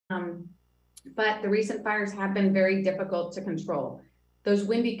but the recent fires have been very difficult to control. Those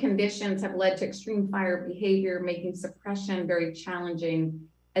windy conditions have led to extreme fire behavior, making suppression very challenging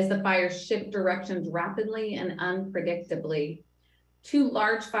as the fires shift directions rapidly and unpredictably. Two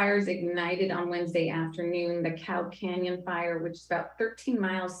large fires ignited on Wednesday afternoon, the Cow Canyon Fire, which is about 13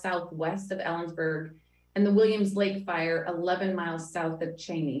 miles southwest of Ellensburg, and the Williams Lake Fire, 11 miles south of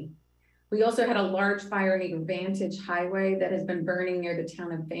Cheney. We also had a large fire near Vantage Highway that has been burning near the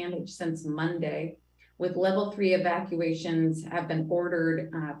town of Vantage since Monday, with level 3 evacuations have been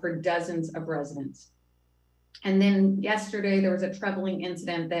ordered for dozens of residents. And then yesterday, there was a troubling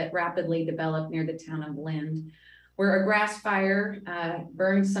incident that rapidly developed near the town of Lind, where a grass fire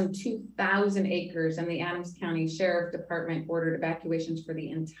burned some 2,000 acres, and the Adams County Sheriff Department ordered evacuations for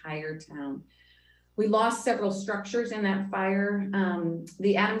the entire town. We lost several structures in that fire.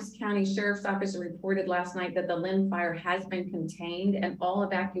 The Adams County Sheriff's Office reported last night that the Lind fire has been contained and all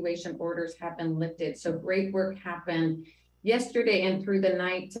evacuation orders have been lifted. So great work happened yesterday and through the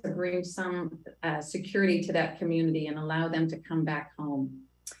night to bring some security to that community and allow them to come back home.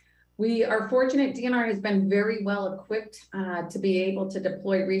 We are fortunate DNR has been very well equipped to be able to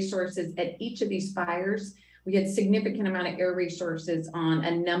deploy resources at each of these fires. We had significant amount of air resources on a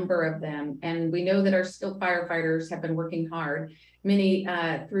number of them. And we know that our skilled firefighters have been working hard, many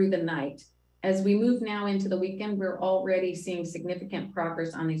through the night. As we move now into the weekend, we're already seeing significant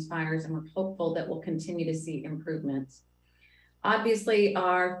progress on these fires, and we're hopeful that we'll continue to see improvements. Obviously,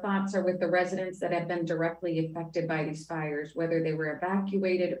 our thoughts are with the residents that have been directly affected by these fires, whether they were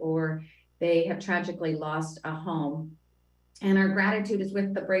evacuated or they have tragically lost a home. And our gratitude is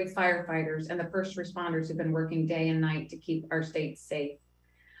with the brave firefighters and the first responders who've been working day and night to keep our state safe.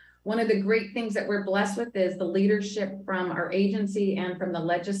 One of the great things that we're blessed with is the leadership from our agency and from the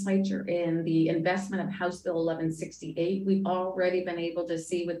legislature in the investment of House Bill 1168. We've already been able to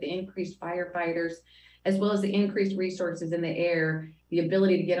see with the increased firefighters, as well as the increased resources in the air, the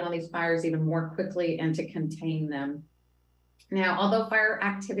ability to get on these fires even more quickly and to contain them. Now, although fire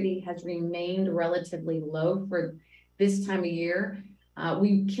activity has remained relatively low for this time of year,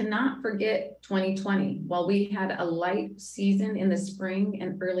 we cannot forget 2020. While we had a light season in the spring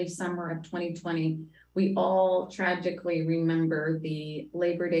and early summer of 2020, we all tragically remember the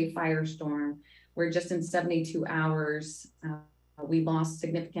Labor Day firestorm, where just in 72 hours, we lost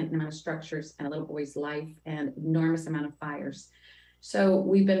significant amount of structures and a little boy's life and enormous amount of fires. So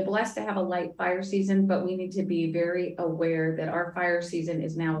we've been blessed to have a light fire season, but we need to be very aware that our fire season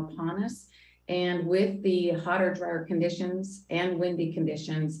is now upon us. And with the hotter, drier conditions and windy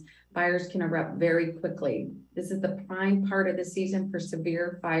conditions, fires can erupt very quickly. This is the prime part of the season for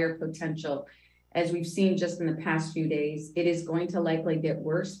severe fire potential. As we've seen just in the past few days, it is going to likely get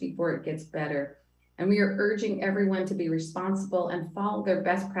worse before it gets better. And we are urging everyone to be responsible and follow their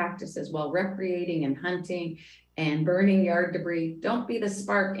best practices while recreating and hunting and burning yard debris. Don't be the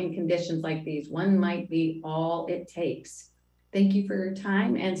spark in conditions like these. One might be all it takes. Thank you for your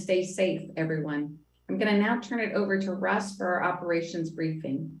time and stay safe, everyone. I'm going to now turn it over to Russ for our operations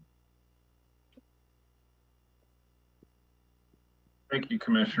briefing. Thank you,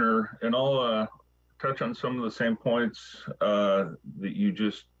 Commissioner. And I'll touch on some of the same points that you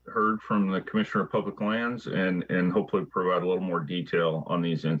just heard from the Commissioner of Public Lands and hopefully provide a little more detail on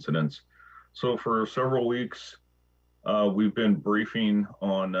these incidents. So for several weeks, we've been briefing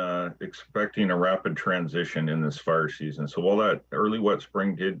on expecting a rapid transition in this fire season. So while that early wet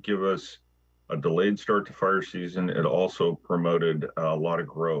spring did give us a delayed start to fire season, it also promoted a lot of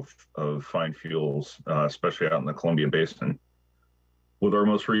growth of fine fuels, especially out in the Columbia Basin. With our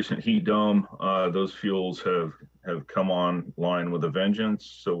most recent heat dome, those fuels have come online with a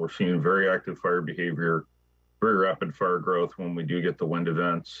vengeance. So we're seeing very active fire behavior, very rapid fire growth when we do get the wind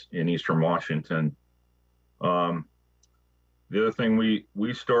events in Eastern Washington. The other thing,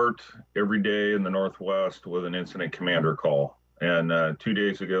 we start every day in the Northwest with an incident commander call. And 2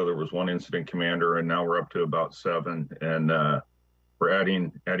 days ago, there was one incident commander, and now we're up to about 7. And we're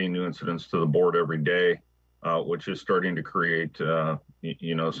adding new incidents to the board every day, which is starting to create,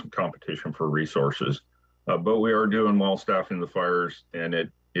 some competition for resources. But we are doing well staffing the fires, and it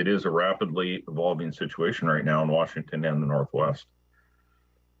is a rapidly evolving situation right now in Washington and the Northwest.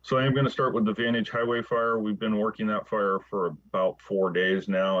 So I am going to start with the Vantage Highway fire. We've been working that fire for about 4 days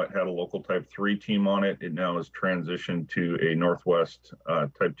now. It had a local type 3 team on it. It now has transitioned to a Northwest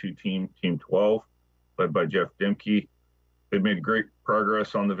type 2 team, Team 12, led by Jeff Dimke. They've made great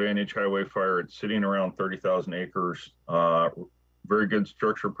progress on the Vantage Highway fire. It's sitting around 30,000 acres. Very good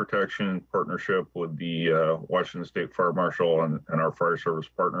structure protection in partnership with the Washington State Fire Marshal and our fire service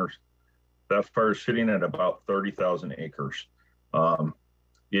partners. That fire is sitting at about 30,000 acres.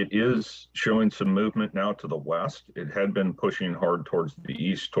 It is showing some movement now to the west. It had been pushing hard towards the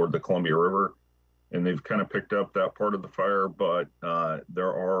east, toward the Columbia River, and they've kind of picked up that part of the fire. But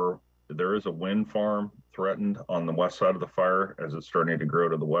there is a wind farm threatened on the west side of the fire as it's starting to grow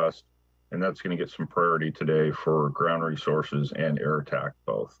to the west, and that's going to get some priority today for ground resources and air attack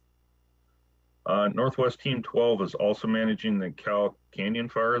both. Northwest Team 12 is also managing the Cal Canyon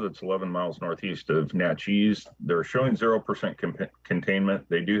fire that's 11 miles northeast of Natchez. They're showing 0% containment.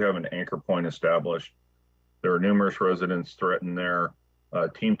 They do have an anchor point established. There are numerous residents threatened there.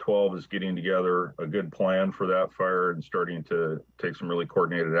 Team 12 is getting together a good plan for that fire and starting to take some really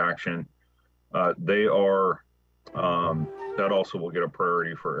coordinated action. That also will get a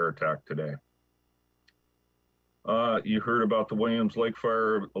priority for air attack today. You heard about the Williams Lake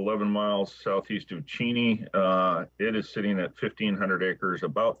fire, 11 miles southeast of Cheney. It is sitting at 1,500 acres,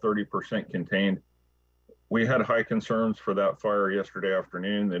 about 30% contained. We had high concerns for that fire yesterday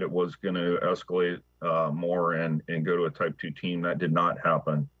afternoon that it was going to escalate more and go to a type 2 team. That did not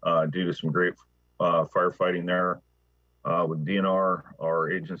happen due to some great firefighting there with DNR, our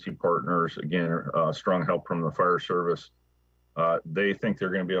agency partners, again, strong help from the fire service. They think they're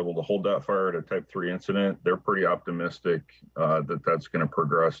going to be able to hold that fire at a type 3 incident. They're pretty optimistic that that's going to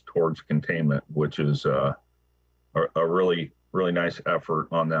progress towards containment, which is a really, really nice effort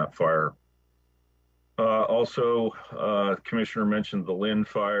on that fire. Also, Commissioner mentioned the Lynn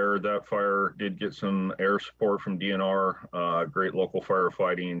fire. That fire did get some air support from DNR, great local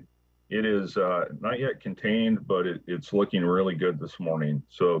firefighting. It is not yet contained, but it's looking really good this morning.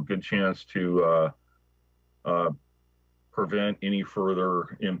 So good chance to prevent any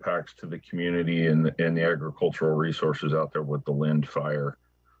further impacts to the community and the agricultural resources out there with the Lind fire.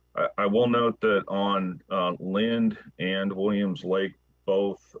 I will note that on Lind and Williams Lake,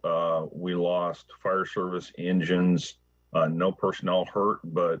 both we lost fire service engines, no personnel hurt,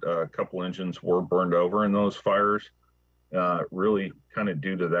 but a couple engines were burned over in those fires, really kind of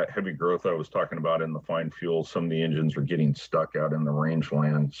due to that heavy growth I was talking about in the fine fuels. Some of the engines are getting stuck out in the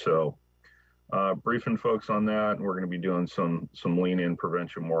rangeland. So briefing folks on that, and we're going to be doing some lean-in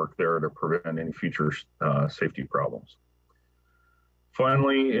prevention work there to prevent any future safety problems.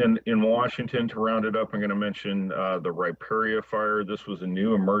 Finally, in Washington, to round it up, I'm going to mention the Riparian fire. This was a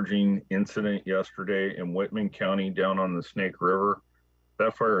new emerging incident yesterday in Whitman County down on the Snake River.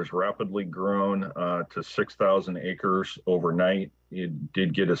 That fire has rapidly grown to 6,000 acres overnight. It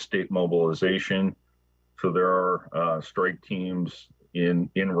did get a state mobilization. So there are strike teams en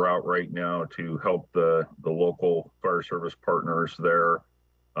route right now to help the local fire service partners there.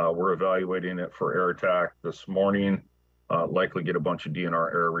 We're evaluating it for air attack this morning. Likely get a bunch of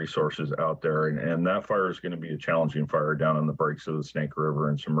DNR air resources out there. And that fire is going to be a challenging fire down on the breaks of the Snake River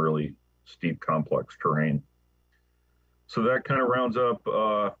and some really steep, complex terrain. So that kind of rounds up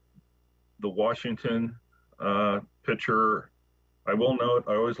the Washington picture. I will note,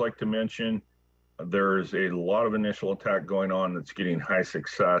 I always like to mention, there's a lot of initial attack going on that's getting high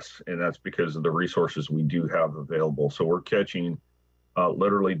success, and that's because of the resources we do have available. So we're catching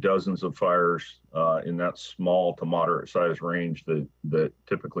literally dozens of fires in that small to moderate size range that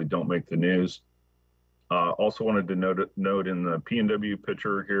typically don't make the news. Also wanted to note in the P&W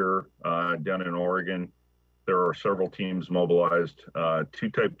picture here down in Oregon, there are several teams mobilized, 2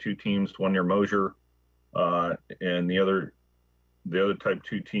 type 2 teams, one near Mosier, and the other type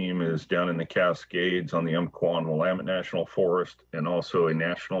 2 team is down in the Cascades on the Umpqua and Willamette National Forest, and also a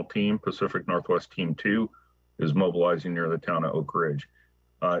national team, Pacific Northwest Team 2, is mobilizing near the town of Oak Ridge.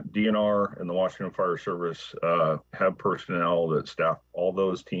 DNR and the Washington Fire Service have personnel that staff all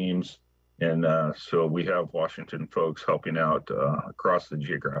those teams, and so we have Washington folks helping out across the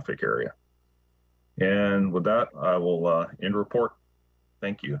geographic area. And with that, I will end report.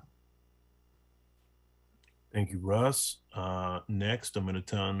 Thank you. Thank you, Russ. Next, I'm going to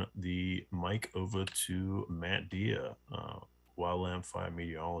turn the mic over to Matt Dia, wildland fire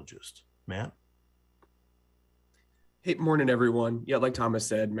meteorologist. Matt? Hey, morning, everyone. Yeah, like Thomas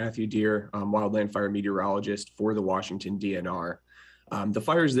said, Matthew Deere, wildland fire meteorologist for the Washington DNR. The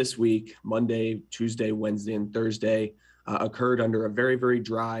fires this week, Monday, Tuesday, Wednesday, and Thursday, occurred under a very, very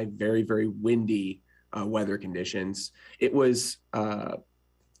dry, very, very windy weather conditions. It was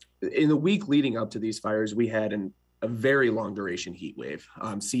in the week leading up to these fires, we had a very long duration heat wave.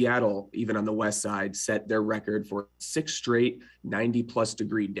 Seattle, even on the west side, set their record for 6 straight 90+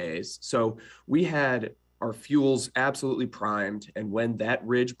 degree days. So we had our fuels absolutely primed. And when that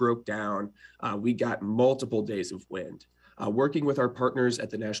ridge broke down, we got multiple days of wind. Working with our partners at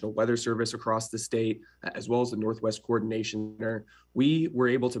the National Weather Service across the state, as well as the Northwest Coordination Center, we were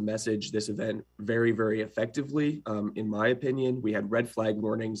able to message this event very, very effectively. In my opinion, we had red flag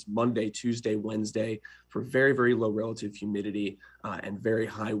warnings Monday, Tuesday, Wednesday for very, very low relative humidity and very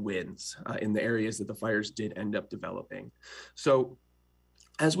high winds in the areas that the fires did end up developing. So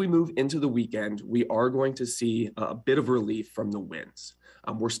as we move into the weekend, we are going to see a bit of relief from the winds.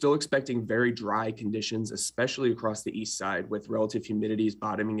 We're still expecting very dry conditions, especially across the east side, with relative humidities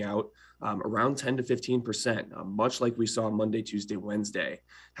bottoming out around 10 to 15%, much like we saw Monday, Tuesday, Wednesday.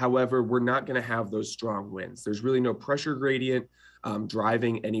 However, we're not going to have those strong winds. There's really no pressure gradient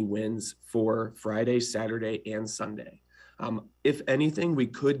driving any winds for Friday, Saturday, and Sunday. If anything, we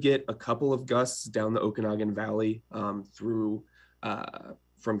could get a couple of gusts down the Okanagan Valley through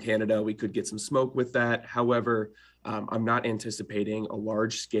from Canada. We could get some smoke with that. However, I'm not anticipating a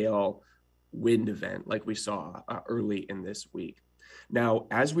large scale wind event like we saw early in this week. Now,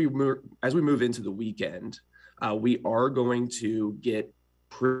 as we move into the weekend, we are going to get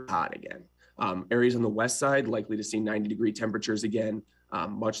pretty hot again. Areas on the west side likely to see 90-degree temperatures again,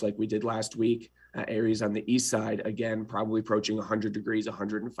 much like we did last week. Areas on the east side, again, probably approaching 100 degrees,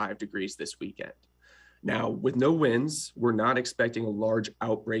 105 degrees this weekend. Now, with no winds, we're not expecting a large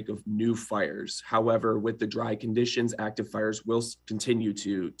outbreak of new fires. However, with the dry conditions, active fires will continue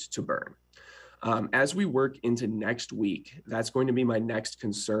to burn. As we work into next week, that's going to be my next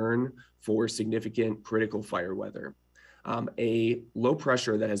concern for significant critical fire weather. A low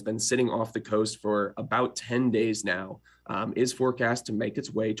pressure that has been sitting off the coast for about 10 days now is forecast to make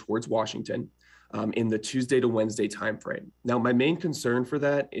its way towards Washington in the Tuesday to Wednesday timeframe. Now, my main concern for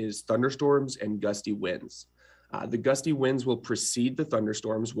that is thunderstorms and gusty winds. The gusty winds will precede the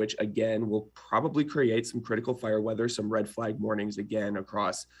thunderstorms, which again will probably create some critical fire weather, some red flag warnings again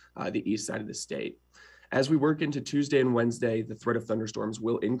across the east side of the state. As we work into Tuesday and Wednesday, the threat of thunderstorms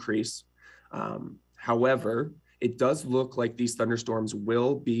will increase. However, it does look like these thunderstorms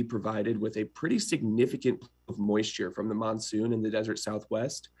will be provided with a pretty significant of moisture from the monsoon in the desert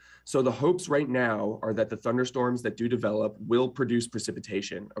Southwest. So the hopes right now are that the thunderstorms that do develop will produce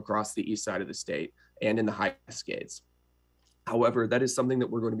precipitation across the east side of the state and in the high Cascades. However, that is something that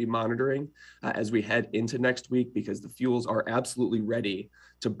we're going to be monitoring as we head into next week, because the fuels are absolutely ready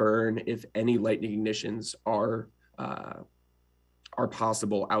to burn if any lightning ignitions are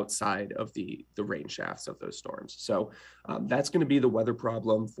possible outside of the rain shafts of those storms. So that's going to be the weather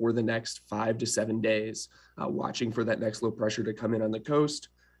problem for the next 5 to 7 days, watching for that next low pressure to come in on the coast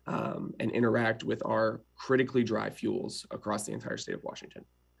and interact with our critically dry fuels across the entire state of Washington.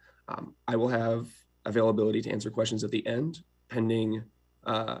 I will have availability to answer questions at the end, pending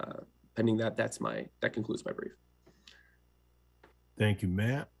that that concludes my brief. Thank you,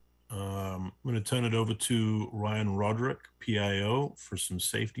 Matt. I'm going to turn it over to Ryan Roderick, PIO, for some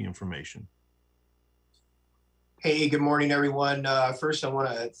safety information. Hey, good morning, everyone. First, I want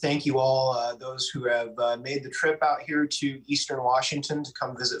to thank you all, those who have made the trip out here to Eastern Washington to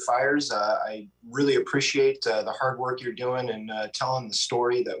come visit fires. I really appreciate the hard work you're doing and telling the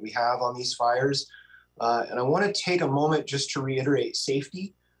story that we have on these fires. And I want to take a moment just to reiterate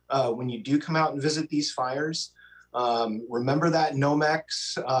safety when you do come out and visit these fires. Remember that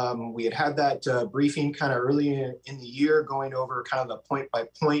NOMEX, we had that briefing kind of early in the year, going over kind of the point by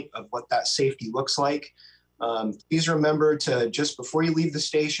point of what that safety looks like. Please remember to, just before you leave the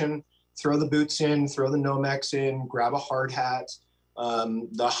station, throw the boots in, throw the NOMEX in, grab a hard hat.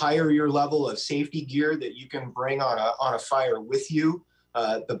 The higher your level of safety gear that you can bring on a fire with you,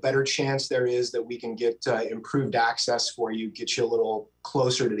 the better chance there is that we can get improved access for you, get you a little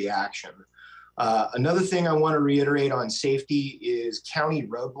closer to the action. Another thing I want to reiterate on safety is county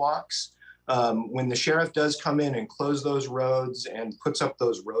roadblocks. When the sheriff does come in and close those roads and puts up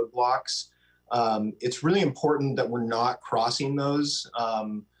those roadblocks, it's really important that we're not crossing those.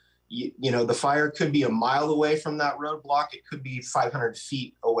 You know, the fire could be a mile away from that roadblock. It could be 500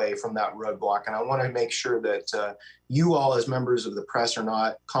 feet away from that roadblock. And I want to make sure that you all as members of the press are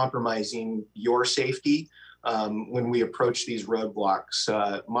not compromising your safety when we approach these roadblocks.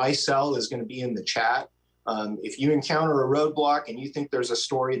 My cell is going to be in the chat. If you encounter a roadblock and you think there's a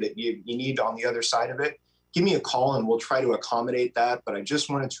story that you need on the other side of it, give me a call and we'll try to accommodate that. But I just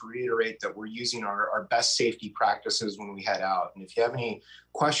wanted to reiterate that we're using our best safety practices when we head out. And if you have any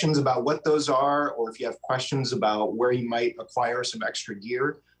questions about what those are, or if you have questions about where you might acquire some extra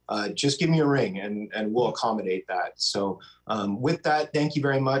gear, just give me a ring and we'll accommodate that. So with that, thank you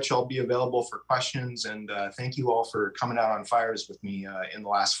very much. I'll be available for questions, and thank you all for coming out on fires with me in the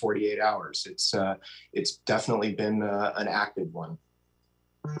last 48 hours. It's definitely been an active one.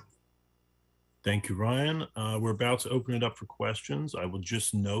 Thank you, Ryan. We're about to open it up for questions. I will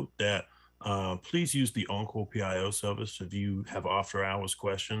just note that please use the on-call PIO service if you have after-hours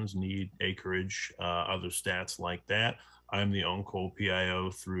questions, need acreage, other stats like that. I'm the on-call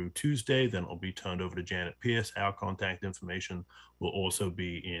PIO through Tuesday, then it'll be turned over to Janet Pierce. Our contact information will also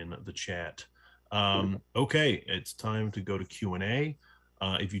be in the chat. Okay, it's time to go to Q&A.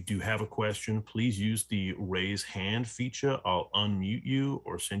 If you do have a question, please use the raise hand feature. I'll unmute you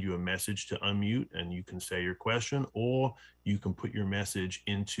or send you a message to unmute and you can say your question, or you can put your message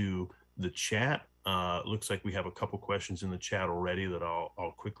into the chat. Looks like we have a couple questions in the chat already that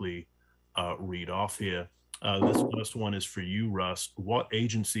I'll quickly read off here. This first one is for you, Russ. What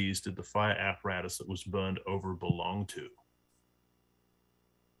agencies did the fire apparatus that was burned over belong to?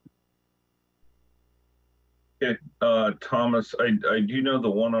 Thomas, I do know the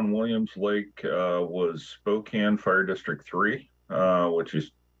one on Williams Lake was Spokane Fire District 3, which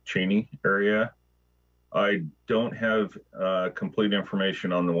is Cheney area. I don't have complete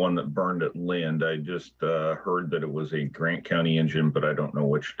information on the one that burned at Lind. I just heard that it was a Grant County engine, but I don't know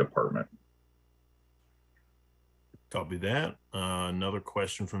which department. Copy that. Another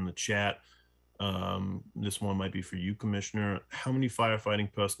question from the chat. This one might be for you, Commissioner. How many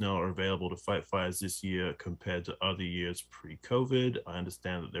firefighting personnel are available to fight fires this year compared to other years pre-COVID? I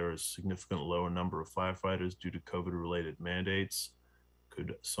understand that there is a significant lower number of firefighters due to COVID-related mandates.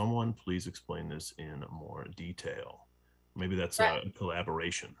 Could someone please explain this in more detail? Maybe that's a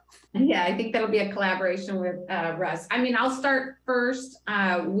collaboration. Yeah, I think that'll be a collaboration with Russ. I mean, I'll start first.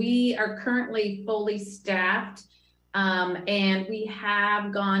 We are currently fully staffed. And we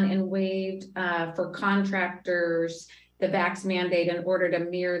have gone and waived for contractors the vax mandate in order to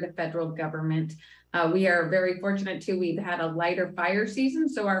mirror the federal government. We are very fortunate too. We've had a lighter fire season,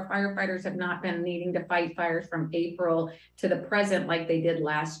 so our firefighters have not been needing to fight fires from April to the present like they did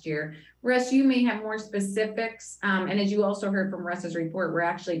last year. Russ, you may have more specifics. And as you also heard from Russ's report, we're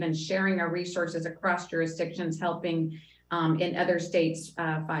actually been sharing our resources across jurisdictions, helping in other states'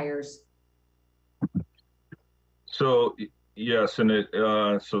 fires. So yes, and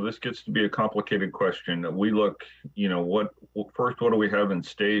so this gets to be a complicated question. We look, what do we have in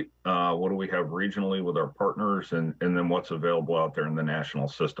state? What do we have regionally with our partners, and then what's available out there in the national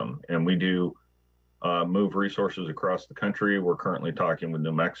system? And we do move resources across the country. We're currently talking with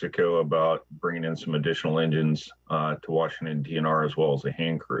New Mexico about bringing in some additional engines to Washington DNR as well as a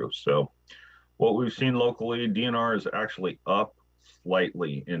hand crew. So what we've seen locally, DNR is actually up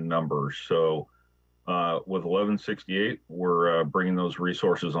slightly in numbers. So with 1168, we're bringing those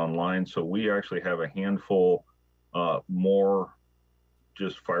resources online. So we actually have a handful more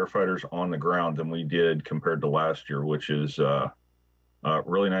just firefighters on the ground than we did compared to last year, which is a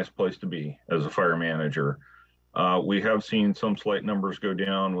really nice place to be as a fire manager. We have seen some slight numbers go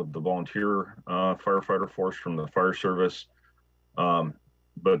down with the volunteer firefighter force from the fire service.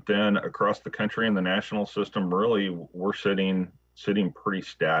 But then across the country in the national system, really, we're sitting pretty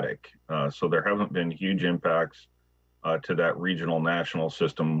static. So there haven't been huge impacts to that regional national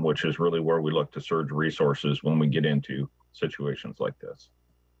system, which is really where we look to surge resources when we get into situations like this.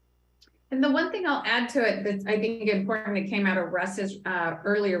 And the one thing I'll add to it that's I think important that came out of Russ's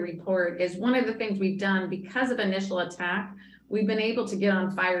earlier report is one of the things we've done because of initial attack, we've been able to get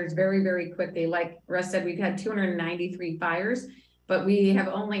on fires very, very quickly. Like Russ said, we've had 293 fires. But we have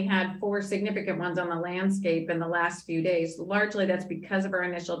only had 4 significant ones on the landscape in the last few days. Largely that's because of our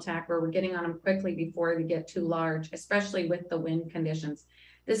initial attack where we're getting on them quickly before they get too large, especially with the wind conditions.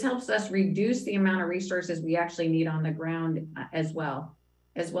 This helps us reduce the amount of resources we actually need on the ground as well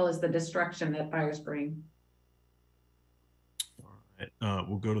as the destruction that fires bring.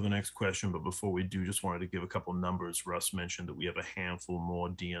 We'll go to the next question, but before we do, just wanted to give a couple numbers. Russ mentioned that we have a handful more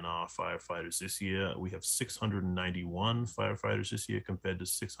DNR firefighters this year. We have 691 firefighters this year compared to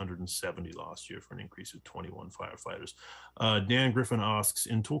 670 last year for an increase of 21 firefighters. Dan Griffin asks,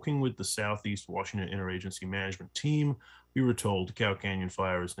 in talking with the Southeast Washington Interagency Management Team, we were told Cow Canyon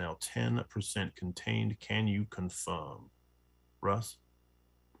Fire is now 10% contained. Can you confirm? Russ?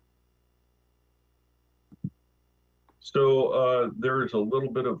 So there is a little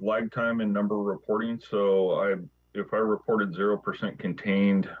bit of lag time in number reporting. So if I reported 0%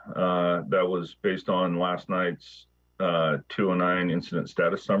 contained, that was based on last night's 209 incident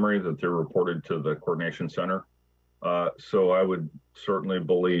status summary that they reported to the coordination center. So I would certainly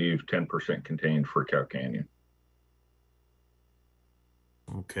believe 10% contained for Cow Canyon.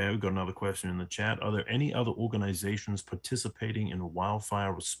 Okay, we've got another question in the chat. Are there any other organizations participating in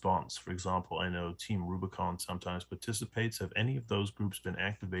wildfire response? For example, I know Team Rubicon sometimes participates. Have any of those groups been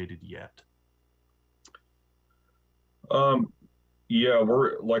activated yet? Yeah,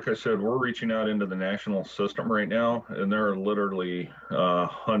 like I said, we're reaching out into the national system right now, and there are literally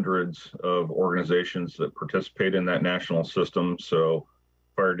hundreds of organizations that participate in that national system. So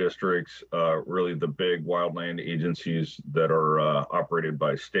fire districts, really the big wildland agencies that are operated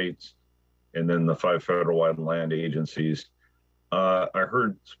by states, and then the 5 federal wildland agencies. I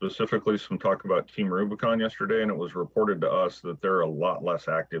heard specifically some talk about Team Rubicon yesterday, and it was reported to us that they're a lot less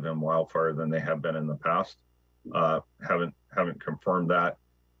active in wildfire than they have been in the past. Haven't confirmed that.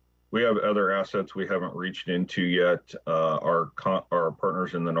 We have other assets we haven't reached into yet. Our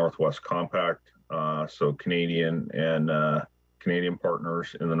partners in the Northwest Compact, so Canadian and Canadian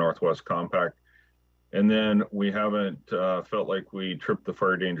partners in the Northwest Compact. And then we haven't felt like we tripped the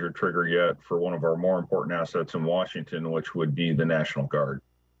fire danger trigger yet for one of our more important assets in Washington, which would be the National Guard.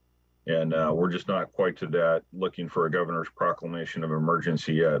 And we're just not quite to that, looking for a governor's proclamation of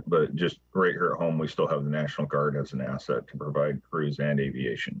emergency yet, but just right here at home, we still have the National Guard as an asset to provide crews and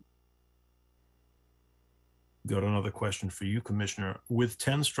aviation. Got another question for you, Commissioner. With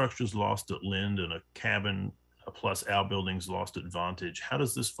 10 structures lost at Lind and a cabin plus outbuildings lost at Vantage, how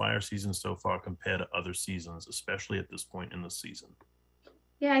does this fire season so far compare to other seasons, especially at this point in the season?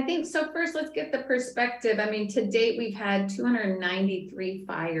 Yeah, I think so. First, let's get the perspective. I mean, to date, we've had 293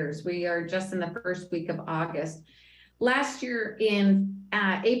 fires. We are just in the first week of August. Last year in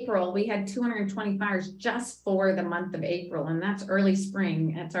April, we had 220 fires just for the month of April, and that's early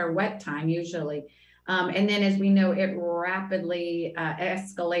spring. It's our wet time usually. And then, as we know, it rapidly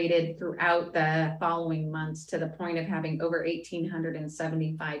escalated throughout the following months to the point of having over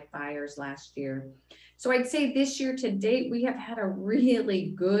 1,875 fires last year. So I'd say this year to date, we have had a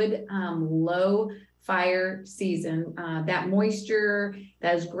really good low fire season. That moisture,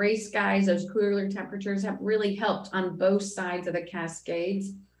 those gray skies, those cooler temperatures have really helped on both sides of the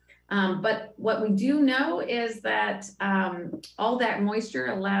Cascades. But what we do know is that all that moisture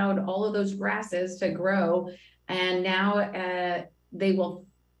allowed all of those grasses to grow, and now they will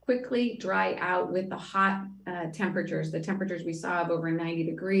quickly dry out with the hot temperatures, the temperatures we saw of over 90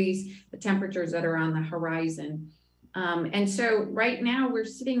 degrees, the temperatures that are on the horizon. And so right now we're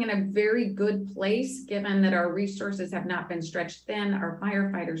sitting in a very good place, given that our resources have not been stretched thin. Our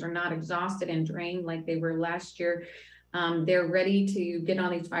firefighters are not exhausted and drained like they were last year. They're ready to get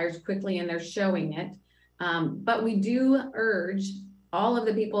on these fires quickly, and they're showing it. But we do urge all of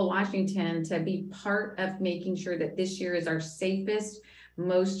the people of Washington to be part of making sure that this year is our safest,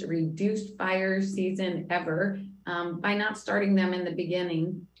 most reduced fire season ever, by not starting them in the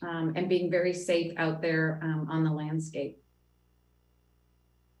beginning and being very safe out there on the landscape.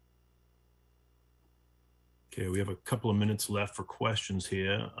 Okay, we have a couple of minutes left for questions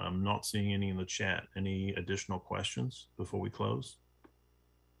here. I'm not seeing any in the chat. Any additional questions before we close?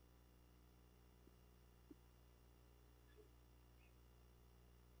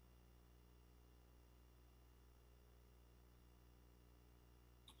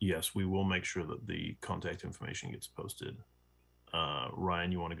 Yes, we will make sure that the contact information gets posted.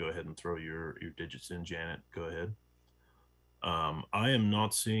 Ryan, you want to go ahead and throw your digits in? Janet, go ahead. I am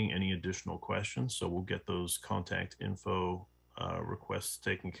not seeing any additional questions, so we'll get those contact info requests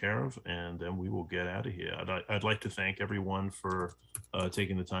taken care of, and then we will get out of here. I'd like to thank everyone for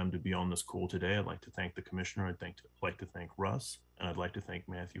taking the time to be on this call today. I'd like to thank the commissioner. I'd like to thank Russ, and I'd like to thank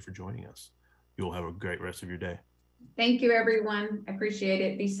Matthew for joining us. You'll have a great rest of your day. Thank you, everyone. I appreciate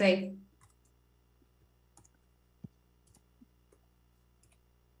it. Be safe.